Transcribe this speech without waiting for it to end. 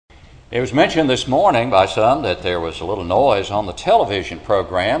It was mentioned this morning by some that there was a little noise on the television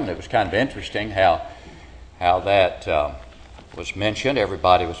program, and it was kind of interesting how that was mentioned.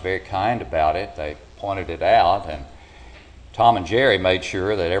 Everybody was very kind about it. They pointed it out, and Tom and Jerry made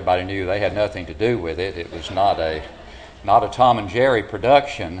sure that everybody knew they had nothing to do with it. It was not a Tom and Jerry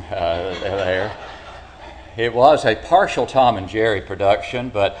production there. It was a partial Tom and Jerry production,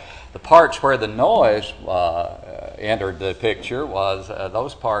 but the parts where the noise entered the picture was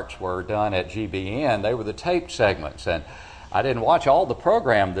those parts were done at GBN. They were the taped segments, and I didn't watch all the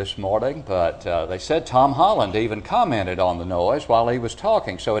program this morning, but they said Tom Holland even commented on the noise while he was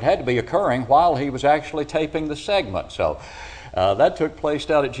talking, so it had to be occurring while he was actually taping the segment. So that took place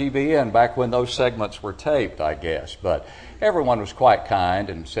down at GBN back when those segments were taped, I guess. But everyone was quite kind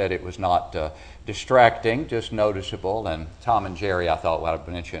and said it was not distracting, just noticeable. And Tom and Jerry, I thought what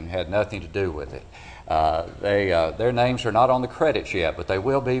I mentioned, had nothing to do with it. Their names are not on the credits yet, but they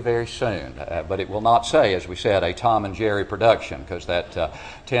will be very soon. But it will not say, as we said, a Tom and Jerry production, because that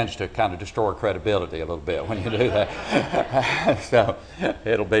tends to kind of destroy credibility a little bit when you do that. So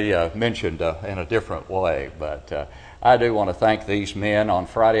it'll be mentioned in a different way. But I do want to thank these men. On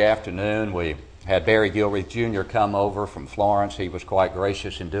Friday afternoon, we had Barry Gilreath Jr. come over from Florence. He was quite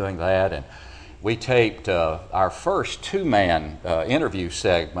gracious in doing that, and we taped our first two-man interview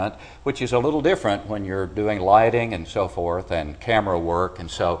segment, which is a little different when you're doing lighting and so forth and camera work. And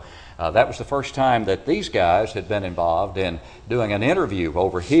so that was the first time that these guys had been involved in doing an interview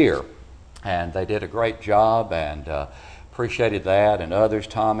over here. And they did a great job, and appreciated that, and others,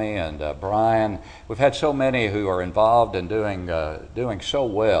 Tommy and Brian. We've had so many who are involved in doing so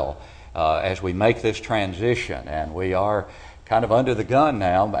well as we make this transition, and we are kind of under the gun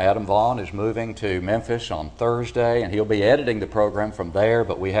now. Adam Vaughn is moving to Memphis on Thursday, and he'll be editing the program from there,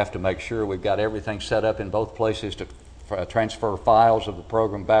 but we have to make sure we've got everything set up in both places to transfer files of the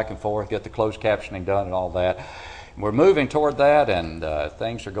program back and forth, get the closed captioning done and all that. We're moving toward that, and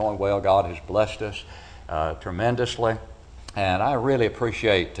things are going well. God has blessed us tremendously, and I really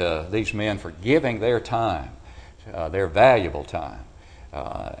appreciate these men for giving their time, their valuable time,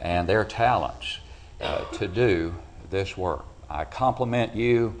 and their talents to do this work. I compliment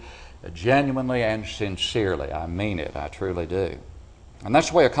you genuinely and sincerely. I mean it. I truly do. And that's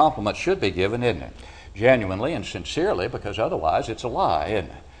the way a compliment should be given, isn't it? Genuinely and sincerely, because otherwise it's a lie,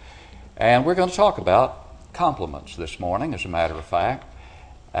 isn't it? And we're going to talk about compliments this morning, as a matter of fact,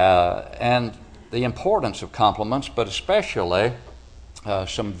 and the importance of compliments, but especially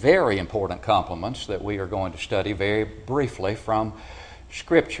some very important compliments that we are going to study very briefly from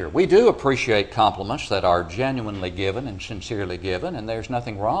Scripture. We do appreciate compliments that are genuinely given and sincerely given, and there's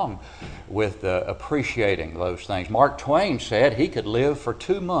nothing wrong with appreciating those things. Mark Twain said he could live for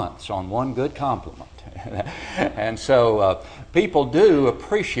 2 months on one good compliment. And so people do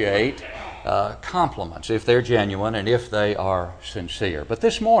appreciate compliments if they're genuine and if they are sincere. But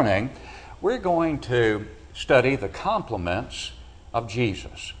this morning, we're going to study the compliments of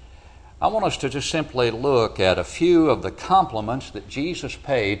Jesus. I want us to just simply look at a few of the compliments that Jesus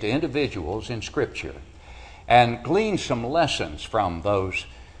paid to individuals in Scripture and glean some lessons from those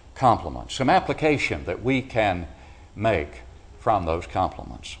compliments, some application that we can make from those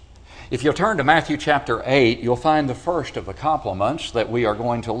compliments. If you'll turn to Matthew chapter 8, you'll find the first of the compliments that we are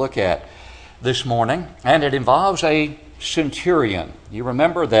going to look at this morning, and it involves a centurion. You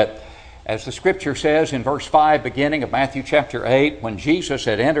remember that, as the Scripture says in verse 5, beginning of Matthew chapter 8, when Jesus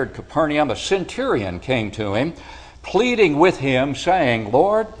had entered Capernaum, a centurion came to him, pleading with him, saying,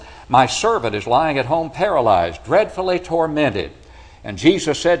 "Lord, my servant is lying at home paralyzed, dreadfully tormented." And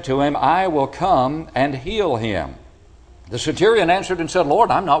Jesus said to him, "I will come and heal him." The centurion answered and said,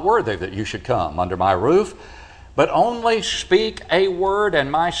 "Lord, I'm not worthy that you should come under my roof, but only speak a word,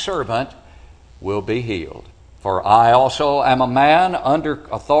 and my servant will be healed. For I also am a man under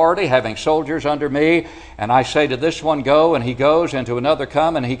authority, having soldiers under me, and I say to this one, go, and he goes, and to another,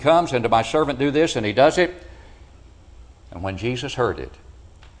 come, and he comes, and to my servant, do this, and he does it." And when Jesus heard it,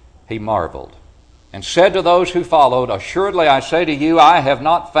 he marveled, and said to those who followed, "Assuredly I say to you, I have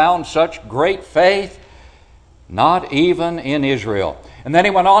not found such great faith, not even in Israel." And then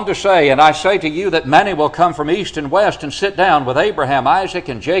he went on to say, "And I say to you that many will come from east and west and sit down with Abraham, Isaac,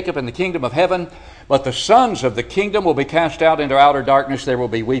 and Jacob in the kingdom of heaven. But the sons of the kingdom will be cast out into outer darkness. There will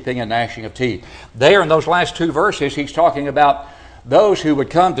be weeping and gnashing of teeth." There in those last two verses, he's talking about those who would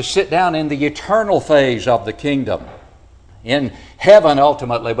come to sit down in the eternal phase of the kingdom, in heaven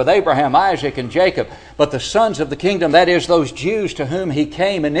ultimately, with Abraham, Isaac, and Jacob. But the sons of the kingdom, that is, those Jews to whom he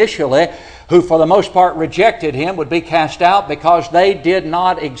came initially, who for the most part rejected him, would be cast out because they did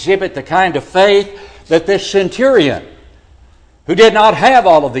not exhibit the kind of faith that this centurion, who did not have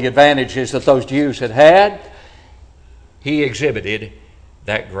all of the advantages that those Jews had had, he exhibited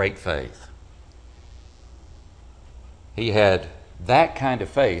that great faith. He had that kind of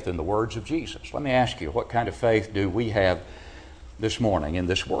faith in the words of Jesus. Let me ask you, what kind of faith do we have this morning in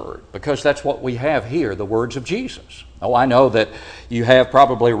this Word? Because that's what we have here, the words of Jesus. Oh, I know that you have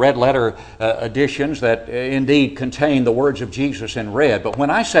probably red letter editions that indeed contain the words of Jesus in red. But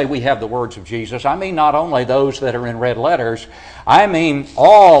when I say we have the words of Jesus, I mean not only those that are in red letters, I mean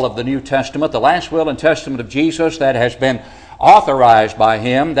all of the New Testament, the last will and testament of Jesus that has been authorized by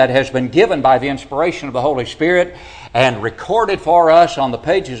Him, that has been given by the inspiration of the Holy Spirit and recorded for us on the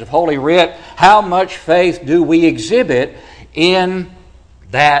pages of Holy Writ. How much faith do we exhibit in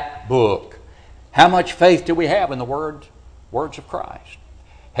that book? How much faith do we have in the words of Christ?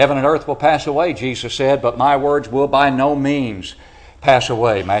 Heaven and earth will pass away, Jesus said, but my words will by no means pass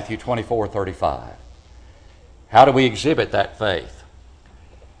away, Matthew 24:35. How do we exhibit that faith?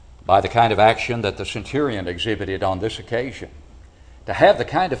 By the kind of action that the centurion exhibited on this occasion. To have the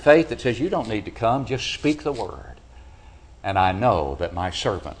kind of faith that says, you don't need to come, just speak the word, and I know that my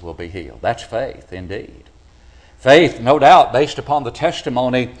servant will be healed. That's faith indeed. Faith, no doubt, based upon the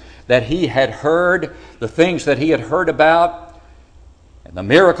testimony that he had heard, the things that he had heard about, and the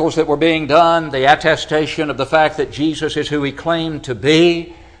miracles that were being done, the attestation of the fact that Jesus is who he claimed to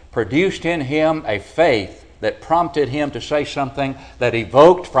be, produced in him a faith that prompted him to say something that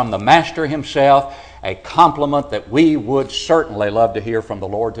evoked from the Master himself a compliment that we would certainly love to hear from the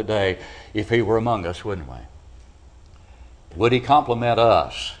Lord today if he were among us, wouldn't we? Would he compliment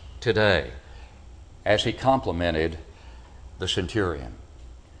us today as he complimented the centurion?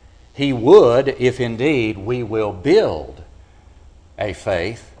 He would, if indeed we will build a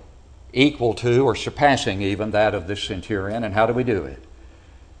faith equal to or surpassing even that of this centurion. And how do we do it?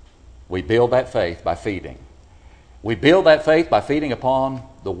 We build that faith by feeding. We build that faith by feeding upon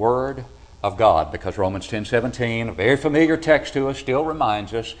the Word of God, because Romans 10:17, a very familiar text to us, still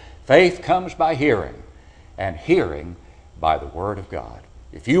reminds us, faith comes by hearing, and hearing by the Word of God.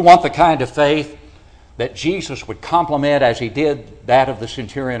 If you want the kind of faith that Jesus would compliment as he did that of the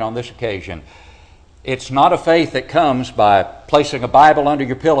centurion on this occasion, it's not a faith that comes by placing a Bible under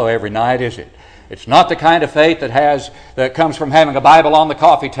your pillow every night, is it? It's not the kind of faith that comes from having a Bible on the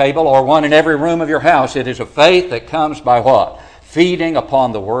coffee table or one in every room of your house. It is a faith that comes by what? Feeding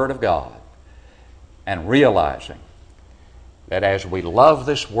upon the Word of God and realizing that as we love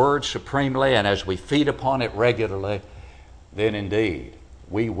this Word supremely and as we feed upon it regularly, then indeed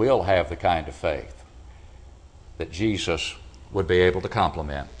we will have the kind of faith that Jesus would be able to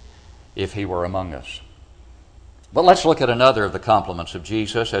compliment if he were among us. But let's look at another of the compliments of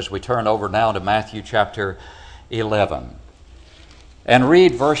Jesus as we turn over now to Matthew chapter 11 and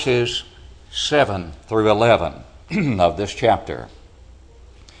read verses 7 through 11 of this chapter.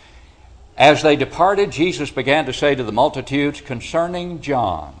 As they departed, Jesus began to say to the multitudes concerning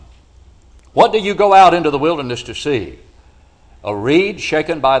John, "What do you go out into the wilderness to see? A reed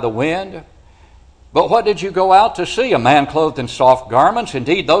shaken by the wind? But what did you go out to see? A man clothed in soft garments?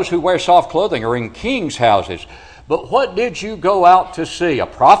 Indeed, those who wear soft clothing are in kings' houses. But what did you go out to see? A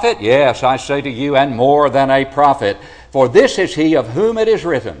prophet? Yes, I say to you, and more than a prophet. For this is he of whom it is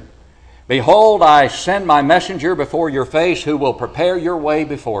written, Behold, I send my messenger before your face, who will prepare your way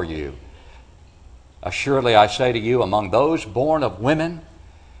before you. Assuredly, I say to you, among those born of women,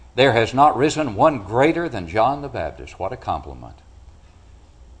 there has not risen one greater than John the Baptist." What a compliment.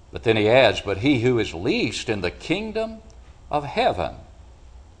 But then he adds, "But he who is least in the kingdom of heaven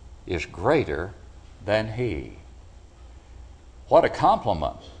is greater than he." What a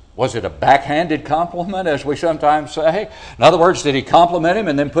compliment. Was it a backhanded compliment, as we sometimes say? In other words, did he compliment him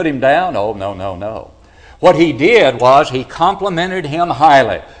and then put him down? Oh, no. What he did was he complimented him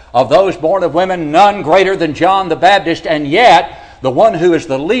highly. Of those born of women, none greater than John the Baptist, and yet the one who is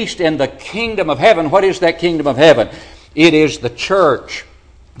the least in the kingdom of heaven. What is that kingdom of heaven? It is the church.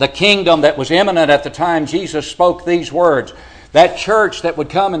 The kingdom that was imminent at the time Jesus spoke these words. That church that would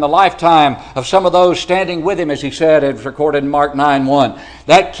come in the lifetime of some of those standing with him, as he said, it's recorded in Mark 9:1.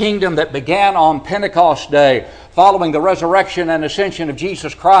 That kingdom that began on Pentecost Day, following the resurrection and ascension of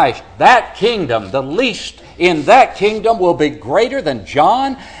Jesus Christ. That kingdom, the least in that kingdom, will be greater than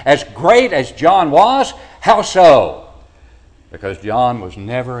John, as great as John was. How so? Because John was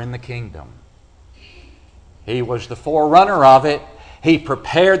never in the kingdom. He was the forerunner of it. He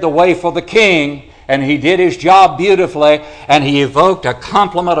prepared the way for the king, and he did his job beautifully, and he evoked a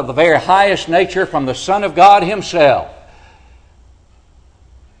compliment of the very highest nature from the Son of God himself.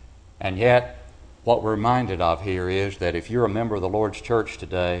 And yet, what we're reminded of here is that if you're a member of the Lord's church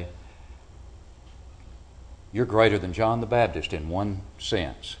today, You're greater than John the Baptist in one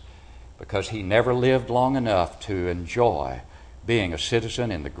sense, because he never lived long enough to enjoy being a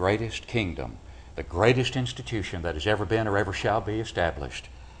citizen in the greatest kingdom, the greatest institution that has ever been or ever shall be established,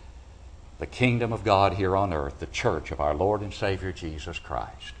 the kingdom of God here on earth, the church of our Lord and Savior Jesus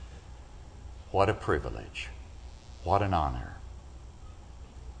Christ. What a privilege. What an honor.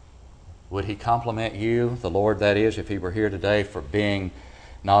 Would he compliment you, the Lord that is, if he were here today, for being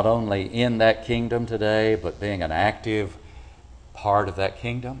not only in that kingdom today, but being an active part of that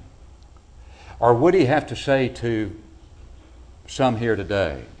kingdom? Or would he have to say to some here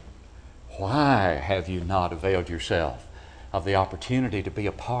today, why have you not availed yourself of the opportunity to be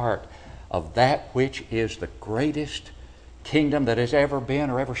a part of that which is the greatest kingdom that has ever been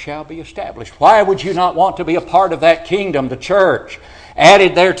or ever shall be established? Why would you not want to be a part of that kingdom, the church,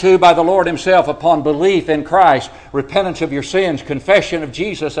 added thereto by the Lord himself upon belief in Christ, repentance of your sins, confession of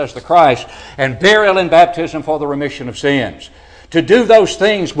Jesus as the Christ, and burial in baptism for the remission of sins? To do those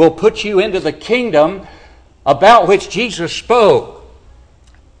things will put you into the kingdom about which Jesus spoke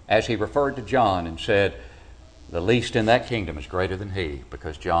as he referred to John and said, the least in that kingdom is greater than he,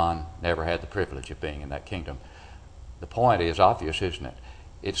 because John never had the privilege of being in that kingdom. The point is obvious, isn't it?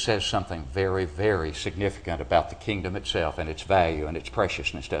 It says something very, very significant about the kingdom itself and its value and its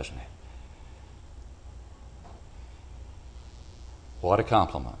preciousness, doesn't it? What a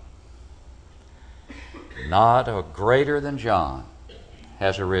compliment. Not a greater than John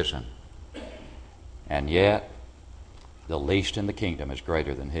has arisen, and yet the least in the kingdom is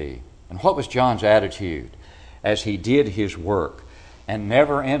greater than he. And what was John's attitude as he did his work and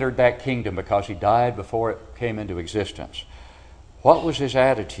never entered that kingdom because he died before it came into existence? What was his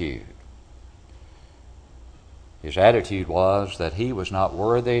attitude? His attitude was that he was not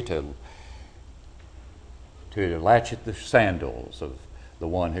worthy to latch at the sandals of the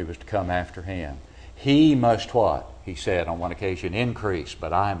one who was to come after him. He must what? He said on one occasion, increase,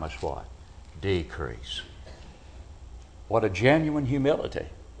 but I must what? Decrease. What a genuine humility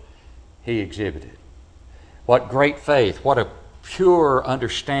he exhibited. What great faith, what a pure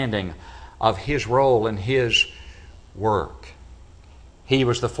understanding of his role and his work. He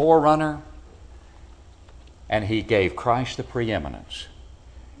was the forerunner, and he gave Christ the preeminence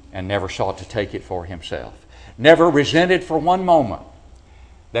and never sought to take it for himself. Never resented for one moment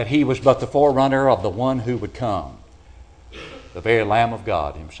that he was but the forerunner of the one who would come, the very Lamb of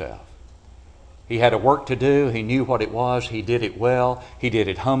God himself. He had a work to do. He knew what it was. He did it well. He did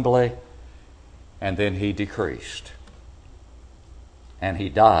it humbly. And then he decreased. And he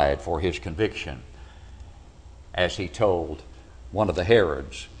died for his conviction, as he told one of the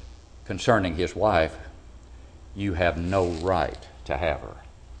Herods concerning his wife, you have no right to have her.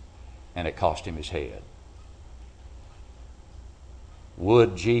 And it cost him his head.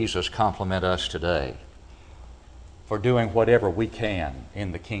 Would Jesus compliment us today for doing whatever we can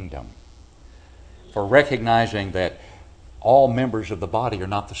in the kingdom, for recognizing that all members of the body are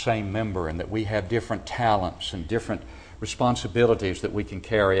not the same member, and that we have different talents and different responsibilities that we can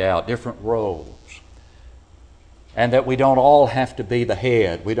carry out, different roles, and that we don't all have to be the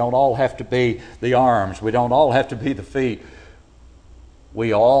head, we don't all have to be the arms, we don't all have to be the feet.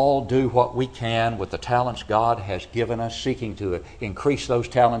 We all do what we can with the talents God has given us, seeking to increase those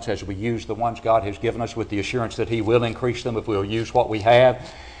talents as we use the ones God has given us with the assurance that He will increase them if we'll use what we have,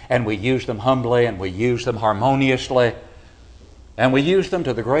 and we use them humbly, and we use them harmoniously, and we use them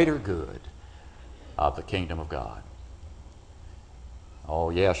to the greater good of the kingdom of God. Oh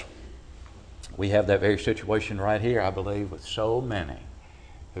yes, we have that very situation right here, I believe, with so many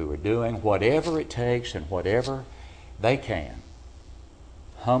who are doing whatever it takes and whatever they can,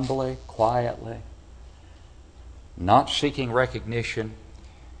 humbly, quietly, not seeking recognition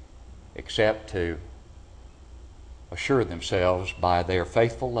except to assure themselves by their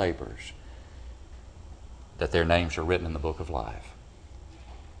faithful labors that their names are written in the book of life,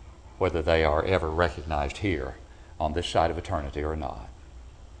 whether they are ever recognized here on this side of eternity or not.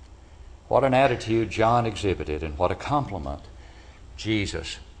 What an attitude John exhibited, and what a compliment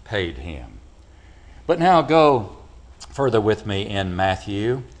Jesus paid him. But now go further with me in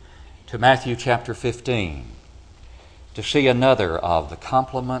Matthew, to Matthew chapter 15, to see another of the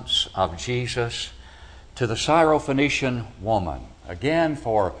compliments of Jesus to the Syrophoenician woman, again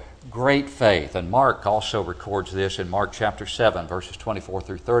for great faith. And Mark also records this in Mark chapter 7, verses 24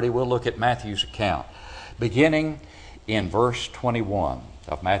 through 30. We'll look at Matthew's account, beginning in verse 21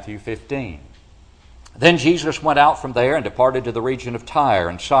 of Matthew 15. Then Jesus went out from there and departed to the region of Tyre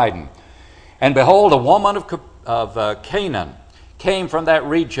and Sidon. And behold, a woman of Canaan came from that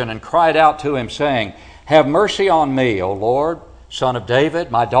region and cried out to him, saying, Have mercy on me, O Lord, Son of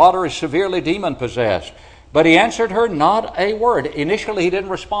David. My daughter is severely demon-possessed. But he answered her not a word. Initially, he didn't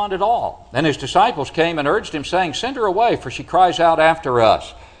respond at all. Then his disciples came and urged him, saying, Send her away, for she cries out after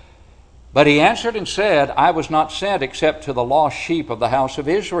us. But he answered and said, I was not sent except to the lost sheep of the house of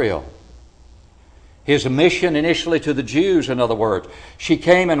Israel. His mission initially to the Jews, in other words. She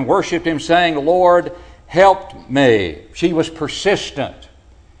came and worshipped him, saying, Lord, help me. She was persistent,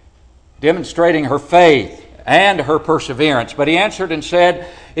 demonstrating her faith and her perseverance. But he answered and said,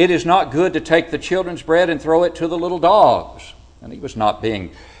 It is not good to take the children's bread and throw it to the little dogs. And he was not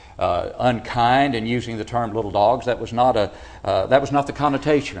being unkind in using the term little dogs. That was not the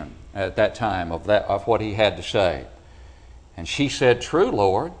connotation at that time of what he had to say. And she said, True,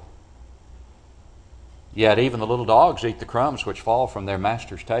 Lord. Yet even the little dogs eat the crumbs which fall from their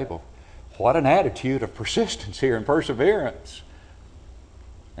master's table. What an attitude of persistence here and perseverance.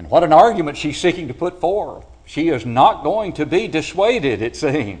 And what an argument she's seeking to put forth. She is not going to be dissuaded, it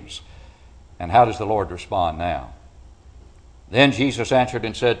seems. And how does the Lord respond now? Then Jesus answered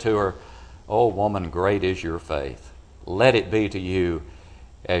and said to her, O woman, great is your faith. Let it be to you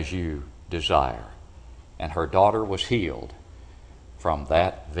as you desire. And her daughter was healed from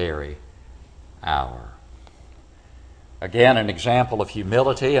that very hour. Again, an example of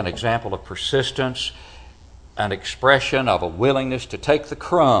humility, an example of persistence, an expression of a willingness to take the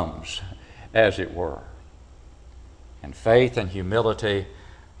crumbs, as it were. And faith and humility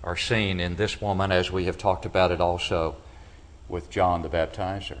are seen in this woman, as we have talked about it also with John the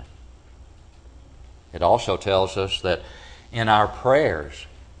Baptizer. It also tells us that in our prayers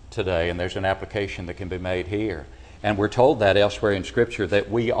today, and there's an application that can be made here, and we're told that elsewhere in Scripture,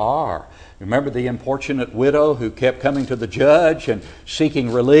 that we are. Remember the importunate widow who kept coming to the judge and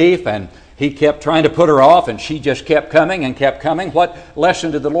seeking relief, and he kept trying to put her off, and she just kept coming and kept coming. What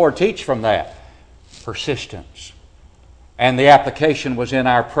lesson did the Lord teach from that? Persistence. And the application was in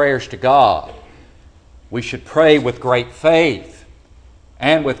our prayers to God. We should pray with great faith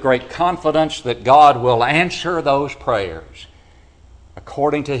and with great confidence that God will answer those prayers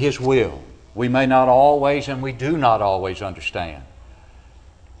according to His will. We may not always, and we do not always understand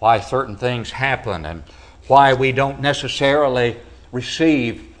why certain things happen and why we don't necessarily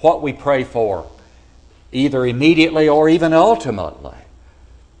receive what we pray for, either immediately or even ultimately.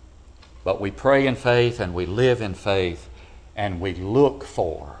 But we pray in faith and we live in faith and we look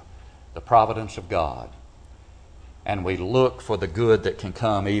for the providence of God and we look for the good that can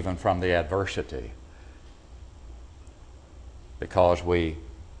come even from the adversity, because we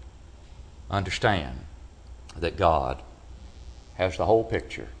understand that God has the whole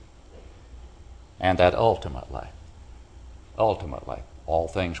picture, and that ultimately, all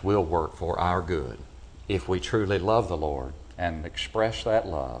things will work for our good if we truly love the Lord and express that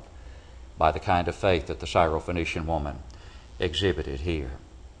love by the kind of faith that the Syrophoenician woman exhibited here.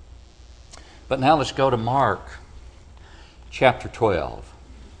 But now let's go to Mark chapter 12.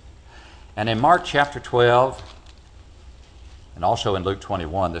 And in Mark chapter 12, and also in Luke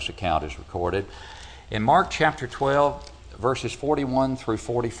 21, this account is recorded. In Mark chapter 12, verses 41 through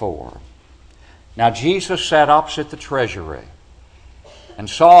 44. Now Jesus sat opposite the treasury and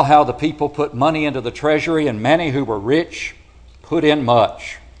saw how the people put money into the treasury, and many who were rich put in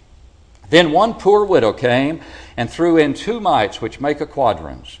much. Then one poor widow came and threw in 2 mites, which make a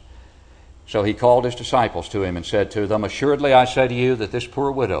quadrans. So he called his disciples to him and said to them, Assuredly I say to you that this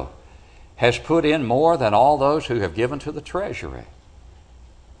poor widow has put in more than all those who have given to the treasury.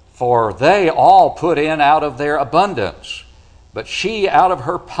 For they all put in out of their abundance, but she out of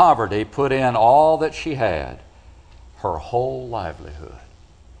her poverty put in all that she had, her whole livelihood.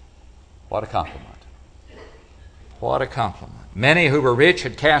 What a compliment. What a compliment. Many who were rich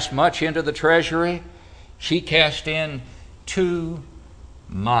had cast much into the treasury. She cast in 2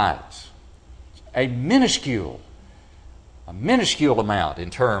 mites. A minuscule amount in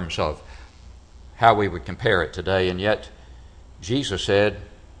terms of how we would compare it today, and yet Jesus said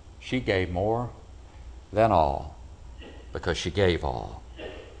she gave more than all because she gave all.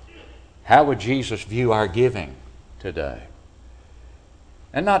 How would Jesus view our giving today?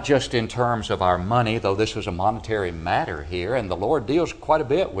 And not just in terms of our money, though this is a monetary matter here, and the Lord deals quite a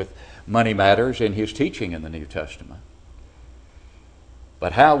bit with money matters in His teaching in the New Testament.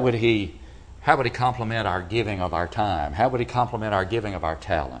 But how would He complement our giving of our time? How would He complement our giving of our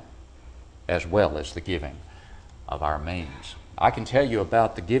talent, as well as the giving of our means? I can tell you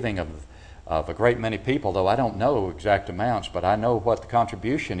about the giving of a great many people, though I don't know exact amounts, but I know what the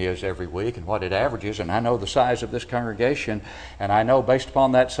contribution is every week and what it averages, and I know the size of this congregation, and I know based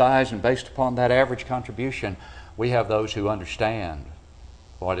upon that size and based upon that average contribution, we have those who understand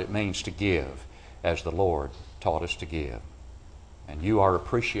what it means to give as the Lord taught us to give. And you are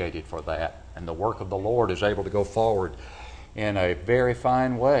appreciated for that And the work of the Lord is able to go forward in a very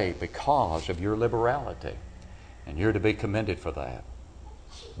fine way because of your liberality. And you're to be commended for that.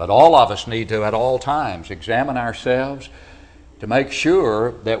 But all of us need to, at all times, examine ourselves to make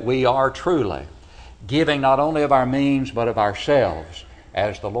sure that we are truly giving not only of our means, but of ourselves,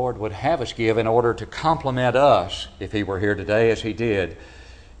 as the Lord would have us give in order to complement us, if He were here today, as He did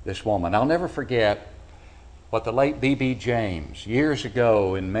this woman. I'll never forget what the late B.B. James, years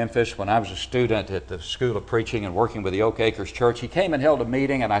ago in Memphis, when I was a student at the School of Preaching and working with the Oak Acres Church, he came and held a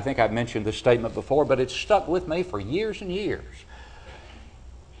meeting, and I think I've mentioned this statement before, but it's stuck with me for years and years.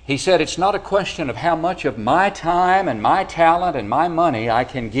 He said, it's not a question of how much of my time and my talent and my money I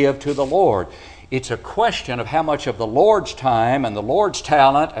can give to the Lord. It's a question of how much of the Lord's time and the Lord's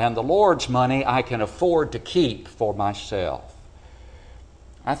talent and the Lord's money I can afford to keep for myself.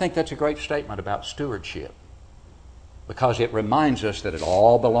 I think that's a great statement about stewardship, because it reminds us that it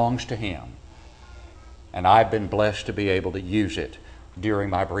all belongs to Him. And I've been blessed to be able to use it during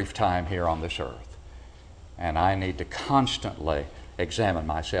my brief time here on this earth. And I need to constantly examine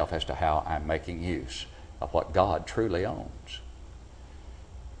myself as to how I'm making use of what God truly owns.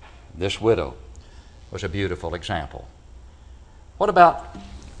 This widow was a beautiful example. What about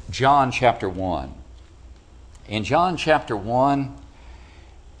John chapter 1? In John chapter 1,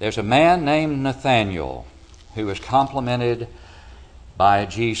 there's a man named Nathanael who is complimented by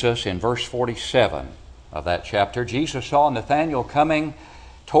Jesus. In verse 47 of that chapter, Jesus saw Nathanael coming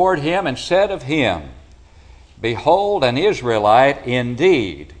toward him and said of him, "Behold, an Israelite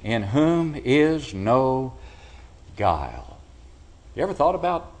indeed, in whom is no guile." You ever thought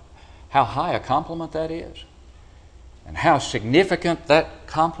about how high a compliment that is? And how significant that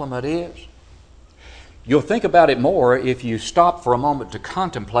compliment is? You'll think about it more if you stop for a moment to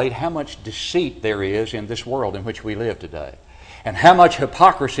contemplate how much deceit there is in this world in which we live today, and how much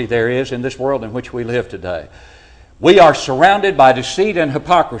hypocrisy there is in this world in which we live today. We are surrounded by deceit and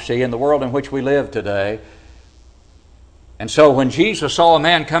hypocrisy in the world in which we live today. And so when Jesus saw a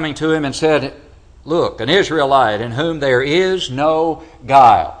man coming to him and said, "Look, an Israelite in whom there is no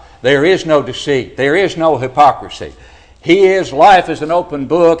guile, there is no deceit, there is no hypocrisy. His life is an open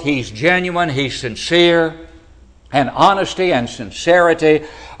book. He's genuine, he's sincere, and honesty and sincerity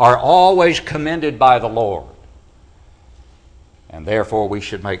are always commended by the Lord." And therefore we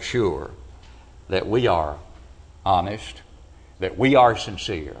should make sure that we are honest, that we are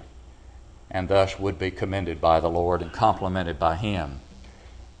sincere, and thus would be commended by the Lord and complimented by Him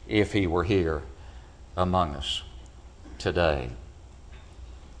if He were here among us today.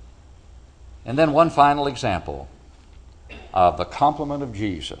 And then one final example of the compliment of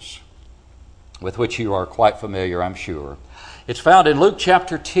Jesus, with which you are quite familiar, I'm sure. It's found in Luke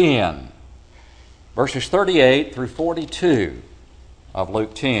chapter 10, verses 38 through 42 of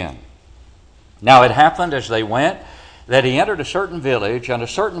Luke 10. "Now it happened as they went that he entered a certain village, and a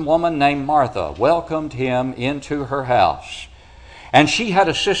certain woman named Martha welcomed him into her house. And she had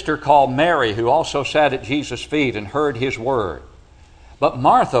a sister called Mary, who also sat at Jesus' feet and heard his word. But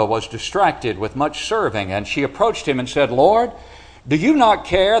Martha was distracted with much serving, and she approached him and said, 'Lord, do you not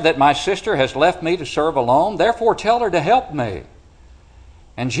care that my sister has left me to serve alone? Therefore tell her to help me.'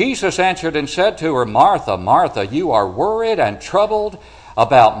 And Jesus answered and said to her, 'Martha, Martha, you are worried and troubled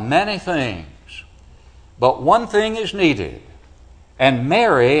about many things. But one thing is needed, and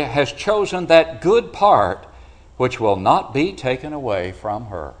Mary has chosen that good part which will not be taken away from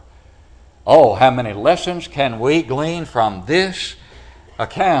her.'" Oh, how many lessons can we glean from this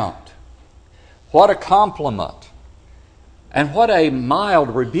account? What a compliment. And what a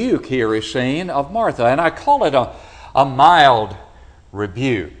mild rebuke here is seen of Martha. And I call it a mild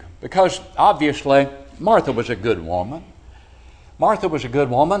rebuke because obviously Martha was a good woman. Martha was a good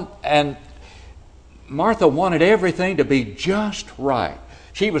woman, and Martha wanted everything to be just right.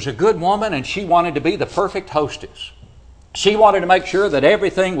 She was a good woman, and she wanted to be the perfect hostess. She wanted to make sure that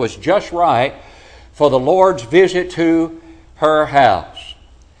everything was just right for the Lord's visit to her house.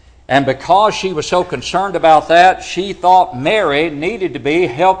 And because she was so concerned about that, she thought Mary needed to be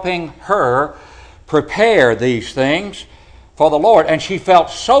helping her prepare these things for the Lord. And she felt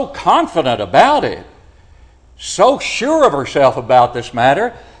so confident about it, so sure of herself about this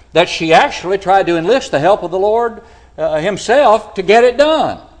matter, that she actually tried to enlist the help of the Lord Himself to get it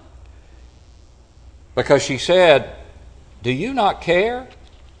done. Because she said, "Do you not care?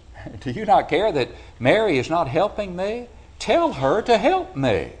 Do you not care that Mary is not helping me? Tell her to help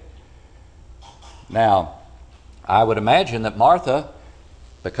me." Now, I would imagine that Martha,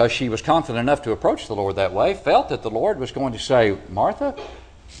 because she was confident enough to approach the Lord that way, felt that the Lord was going to say, "Martha,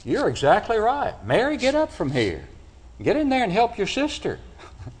 you're exactly right. Mary, get up from here. Get in there and help your sister."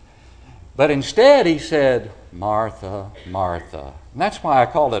 But instead he said, Martha, Martha. And that's why I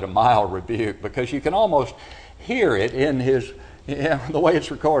call it a mild rebuke, because you can almost hear it in the way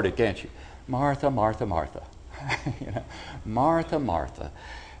it's recorded, can't you? Martha, Martha, Martha. Martha, Martha.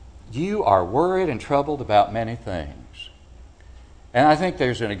 You are worried and troubled about many things. And I think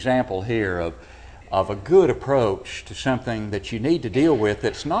there's an example here of a good approach to something that you need to deal with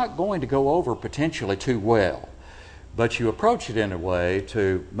that's not going to go over potentially too well. But you approach it in a way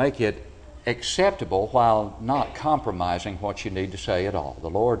to make it acceptable while not compromising what you need to say at all. The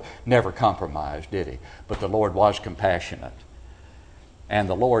Lord never compromised, did He? But the Lord was compassionate. And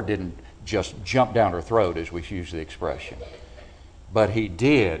the Lord didn't just jump down her throat, as we use the expression. But He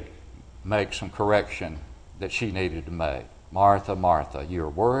did make some correction that she needed to make. Martha, Martha, you're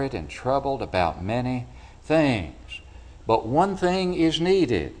worried and troubled about many things. But one thing is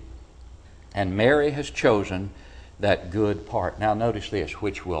needed. And Mary has chosen that good part. Now notice this,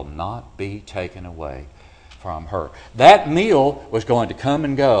 which will not be taken away from her. That meal was going to come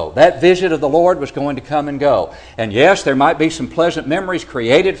and go. That visit of the Lord was going to come and go. And yes, there might be some pleasant memories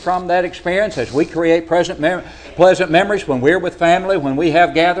created from that experience, as we create pleasant memories when we're with family, when we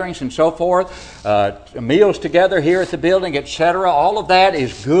have gatherings and so forth, meals together here at the building, etc. All of that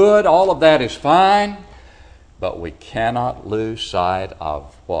is good. All of that is fine. But we cannot lose sight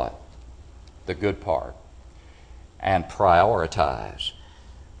of what? The good part. And prioritize.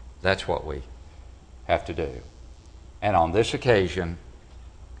 That's what we have to do. And on this occasion,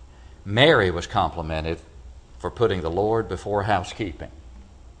 Mary was complimented for putting the Lord before housekeeping.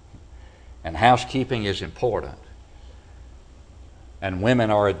 And housekeeping is important. And women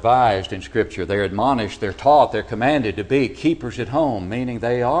are advised in Scripture, they're admonished, they're taught, they're commanded to be keepers at home, meaning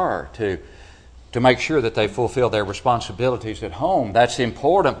they are to make sure that they fulfill their responsibilities at home. That's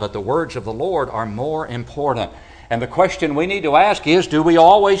important, but the words of the Lord are more important. And the question we need to ask is, do we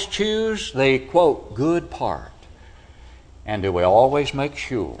always choose the, quote, good part? And do we always make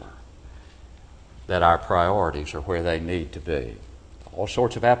sure that our priorities are where they need to be? All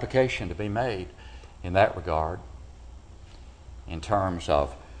sorts of application to be made in that regard, in terms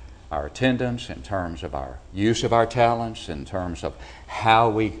of our attendance, in terms of our use of our talents, in terms of how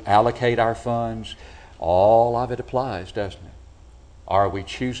we allocate our funds. All of it applies, doesn't it? Are we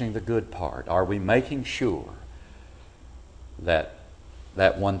choosing the good part? Are we making sure that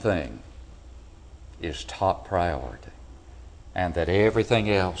one thing is top priority and that everything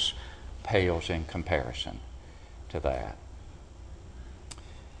else pales in comparison to that?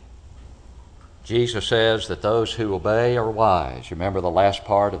 Jesus says that those who obey are wise. You remember the last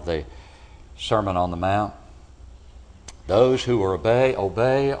part of the Sermon on the Mount? Those who obey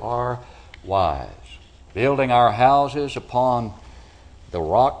are wise, building our houses upon the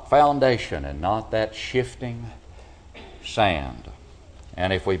rock foundation and not that shifting sand.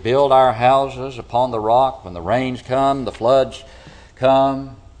 And if we build our houses upon the rock, when the rains come, the floods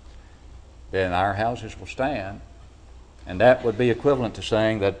come, then our houses will stand. And that would be equivalent to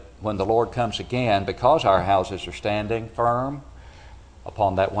saying that when the Lord comes again, because our houses are standing firm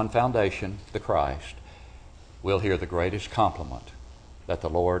upon that one foundation, the Christ, we'll hear the greatest compliment that the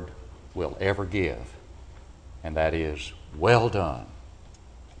Lord will ever give. And that is, well done,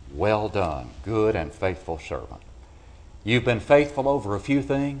 good and faithful servant. You've been faithful over a few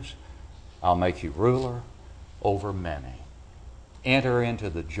things. I'll make you ruler over many. Enter into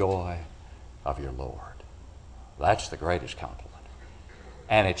the joy of your Lord. That's the greatest compliment.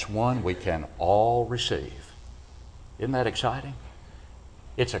 And it's one we can all receive. Isn't that exciting?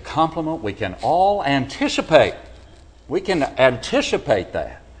 It's a compliment we can all anticipate. We can anticipate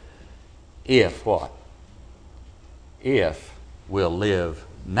that. If what? If we'll live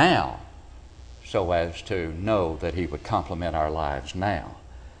now so as to know that He would compliment our lives now.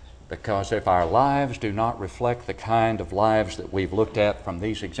 Because if our lives do not reflect the kind of lives that we've looked at from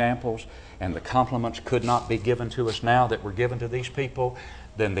these examples, and the compliments could not be given to us now that were given to these people,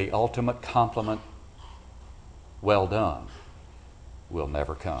 then the ultimate compliment, well done, will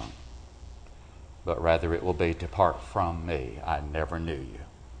never come. But rather it will be, depart from me, I never knew you.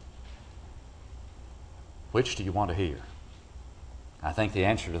 Which do you want to hear? I think the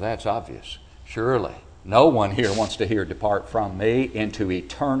answer to that's obvious. Surely, no one here wants to hear, depart from me into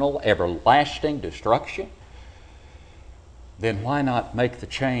eternal, everlasting destruction. Then why not make the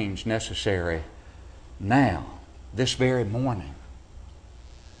change necessary now, this very morning,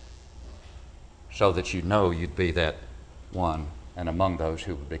 so that you know you'd be that one and among those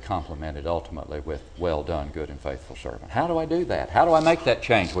who would be complimented ultimately with, well done, good and faithful servant. How do I do that? How do I make that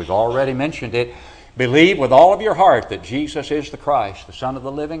change? We've already mentioned it. Believe with all of your heart that Jesus is the Christ, the Son of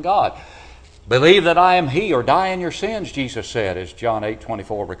the living God. Believe that I am He, or die in your sins, Jesus said, as John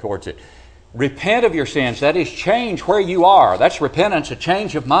 8:24 records it. Repent of your sins. That is, change where you are. That's repentance, a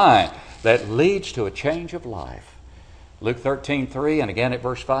change of mind that leads to a change of life. Luke 13:3, and again at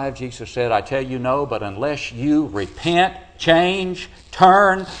verse 5, Jesus said, I tell you no, but unless you repent, change,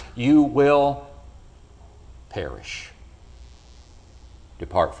 turn, you will perish.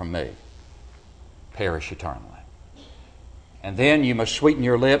 Depart from me. Perish eternally. And then you must sweeten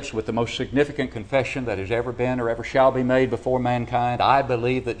your lips with the most significant confession that has ever been or ever shall be made before mankind. I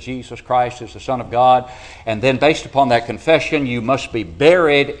believe that Jesus Christ is the Son of God. And then based upon that confession, you must be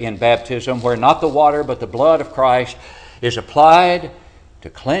buried in baptism, where not the water but the blood of Christ is applied to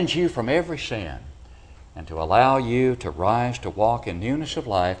cleanse you from every sin and to allow you to rise to walk in newness of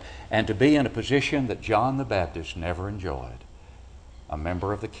life and to be in a position that John the Baptist never enjoyed, a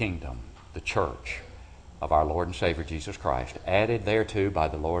member of the kingdom, the church of our Lord and Savior Jesus Christ, added thereto by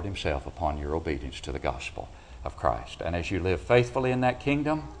the Lord Himself upon your obedience to the gospel of Christ. And as you live faithfully in that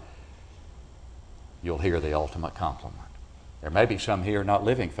kingdom, you'll hear the ultimate compliment. There may be some here not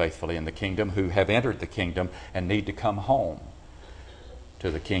living faithfully in the kingdom who have entered the kingdom and need to come home to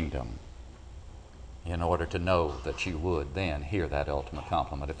the kingdom in order to know that you would then hear that ultimate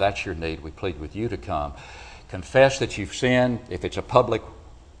compliment. If that's your need, we plead with you to come. Confess that you've sinned. If it's a public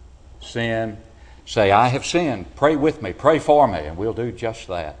sin, say, I have sinned. Pray with me. Pray for me. And we'll do just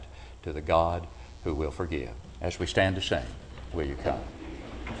that to the God who will forgive. As we stand to sing, will you come?